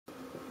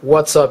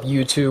What's up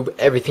YouTube,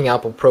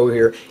 EverythingApplePro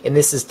here, and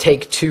this is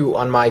take 2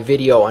 on my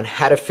video on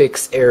how to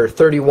fix error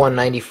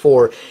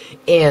 3194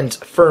 and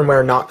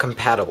firmware not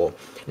compatible.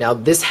 Now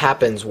this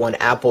happens when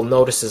Apple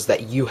notices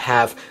that you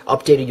have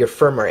updated your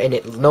firmware and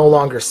it no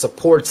longer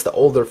supports the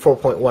older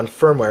 4.1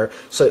 firmware,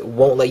 so it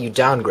won't let you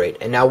downgrade.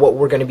 And now what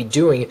we're going to be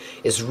doing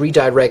is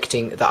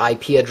redirecting the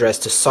IP address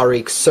to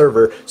Sariq's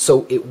server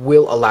so it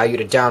will allow you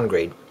to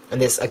downgrade.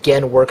 And this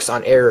again works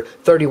on error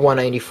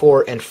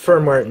 3194 and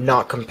firmware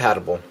not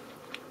compatible.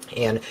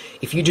 And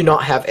if you do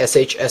not have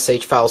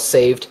SHSH files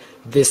saved,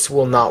 this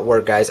will not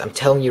work, guys. I'm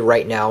telling you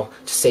right now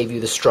to save you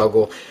the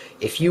struggle.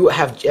 If you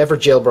have ever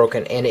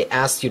jailbroken and it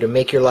asks you to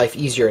make your life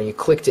easier and you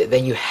clicked it,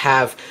 then you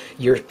have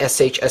your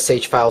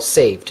SHSH file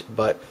saved.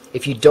 But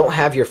if you don't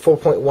have your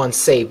 4.1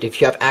 saved, if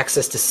you have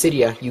access to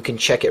Cydia, you can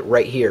check it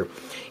right here.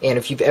 And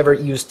if you've ever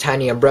used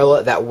Tiny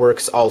Umbrella, that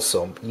works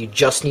also. You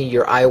just need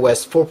your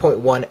iOS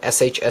 4.1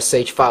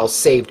 SHSH file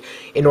saved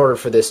in order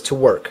for this to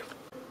work.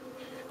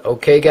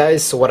 Okay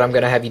guys, so what I'm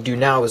going to have you do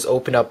now is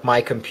open up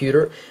my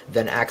computer,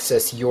 then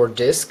access your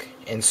disk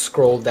and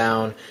scroll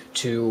down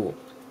to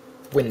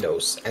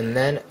Windows and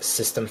then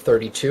System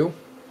 32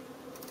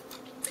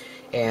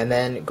 and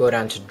then go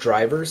down to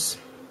Drivers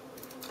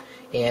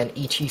and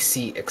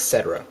etc,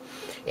 etc.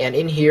 And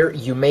in here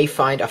you may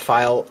find a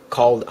file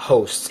called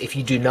hosts. If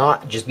you do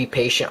not, just be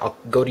patient, I'll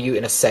go to you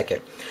in a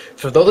second.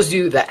 For those of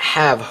you that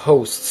have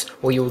hosts,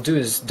 what you will do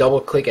is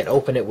double click and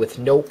open it with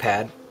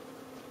Notepad.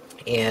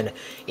 And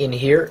in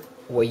here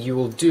what you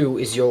will do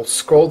is you'll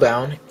scroll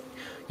down.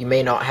 You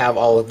may not have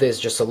all of this,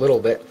 just a little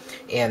bit,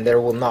 and there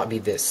will not be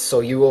this, so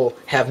you will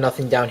have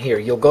nothing down here.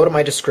 You'll go to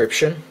my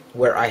description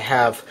where I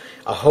have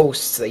a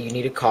host that you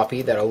need to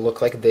copy that'll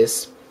look like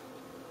this,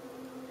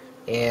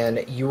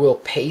 and you will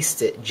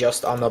paste it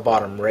just on the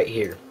bottom right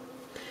here,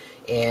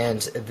 and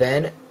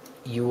then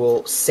you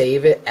will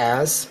save it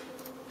as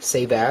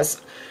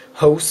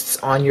hosts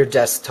on your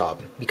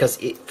desktop, because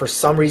for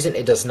some reason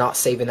it does not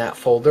save in that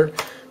folder.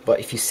 But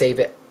if you save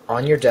it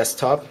on your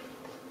desktop,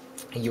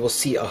 you will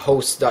see a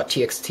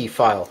host.txt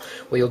file.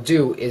 What you'll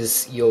do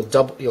is you'll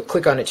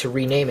click on it to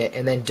rename it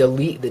and then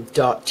delete the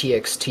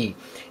 .txt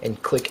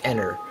and click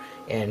enter.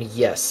 And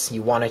yes,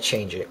 you want to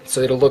change it. So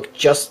it'll look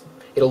just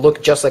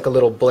like a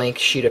little blank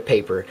sheet of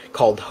paper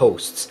called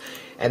hosts.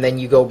 And then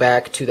you go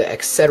back to the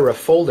etc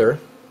folder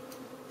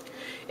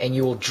and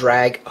you will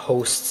drag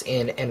hosts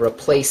in and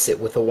replace it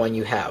with the one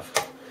you have.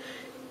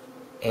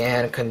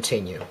 And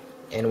continue.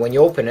 And when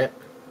you open it,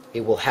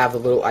 it will have the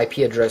little IP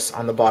address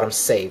on the bottom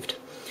saved.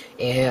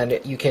 And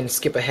you can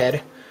skip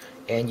ahead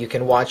and you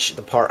can watch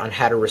the part on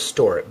how to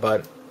restore it.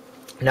 But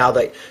now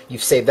that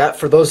you've saved that,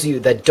 for those of you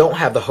that don't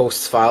have the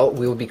hosts file,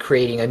 we will be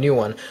creating a new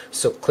one.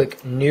 So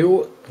click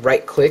new,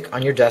 right click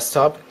on your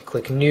desktop,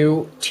 click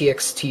new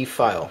txt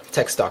file,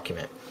 text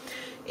document,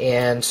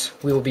 and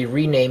we will be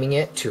renaming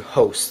it to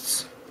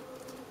hosts.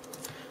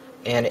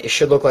 And it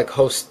should look like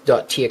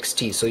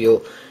host.txt. So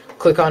you'll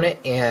click on it,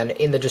 and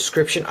in the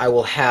description I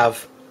will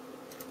have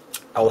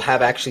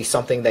actually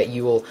something that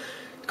you will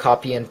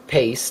copy and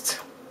paste.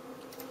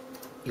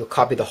 You'll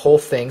copy the whole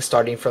thing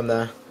starting from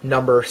the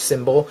number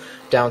symbol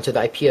down to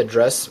the IP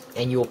address,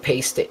 and you will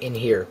paste it in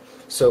here.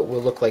 So it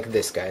will look like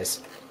this,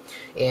 guys.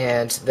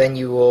 And then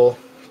you will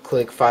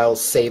click File,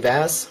 Save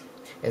As,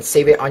 and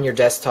save it on your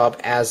desktop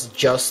as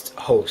just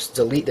hosts.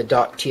 Delete the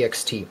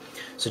 .txt.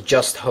 So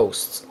just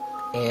hosts.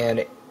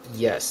 And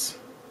yes.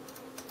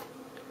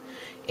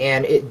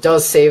 And it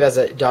does save as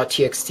a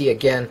 .txt.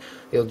 Again,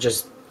 you'll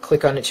just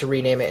click on it to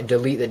rename it and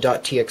delete the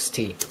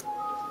 .txt.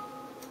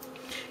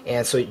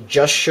 And so it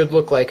just should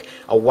look like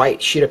a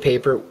white sheet of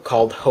paper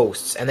called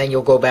hosts. And then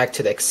you'll go back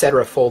to the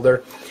etc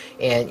folder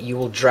and you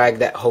will drag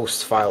that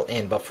host file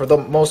in. But for the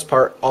most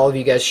part, all of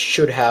you guys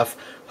should have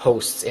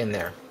hosts in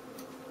there.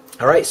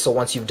 Alright, so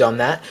once you've done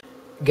that,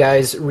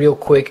 guys, real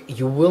quick,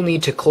 you will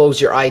need to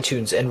close your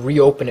iTunes and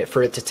reopen it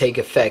for it to take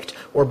effect,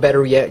 or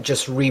better yet,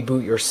 just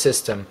reboot your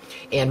system.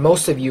 And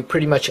most of you,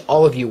 pretty much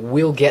all of you,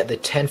 will get the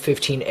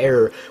 1015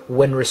 error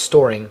when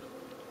restoring.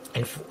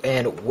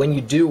 And when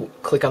you do,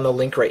 click on the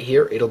link right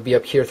here. It'll be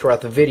up here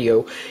throughout the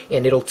video,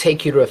 and it'll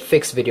take you to a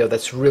fix video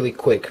that's really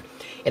quick.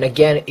 And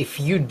again, if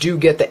you do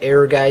get the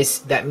error, guys,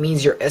 that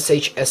means your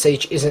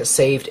SHSH isn't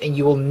saved and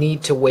you will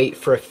need to wait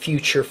for a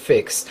future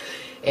fix.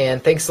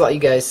 And thanks a lot,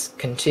 you guys.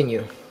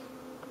 Continue.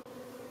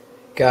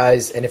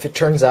 Guys, and if it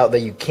turns out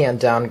that you can't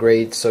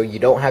downgrade, so you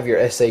don't have your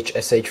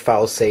SHSH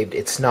file saved,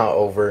 it's not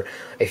over.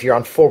 If you're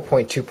on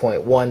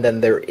 4.2.1,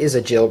 then there is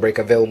a jailbreak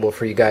available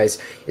for you guys.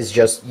 It's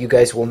just you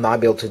guys will not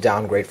be able to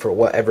downgrade for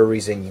whatever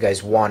reason you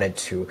guys wanted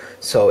to.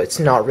 So it's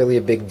not really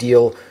a big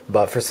deal,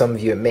 but for some of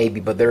you it may be,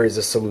 but there is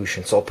a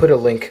solution. So I'll put a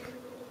link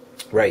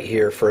right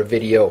here for a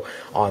video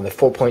on the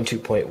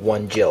 4.2.1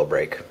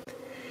 jailbreak.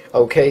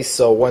 Okay,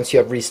 so once you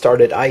have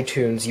restarted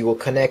iTunes, you will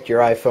connect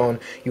your iPhone,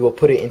 you will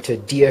put it into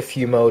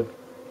DFU mode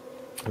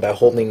by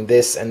holding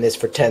this and this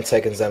for 10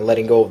 seconds and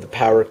letting go of the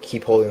power.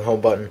 Keep holding the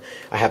home button.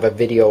 I have a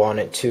video on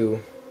it too.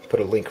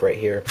 Put a link right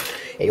here.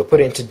 And you'll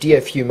put it into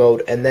DFU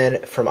mode, and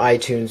then from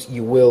iTunes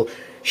you will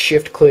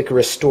shift click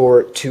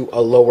restore to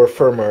a lower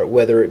firmware,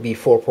 whether it be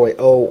 4.0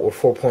 or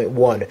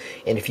 4.1,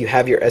 and if you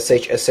have your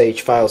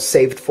SHSH files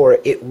saved for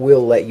it, it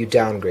will let you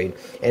downgrade,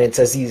 and it's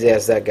as easy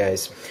as that,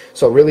 guys.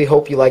 So I really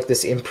hope you like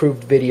this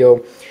improved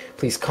video.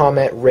 Please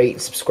comment, rate,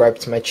 and subscribe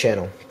to my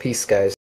channel. Peace, guys.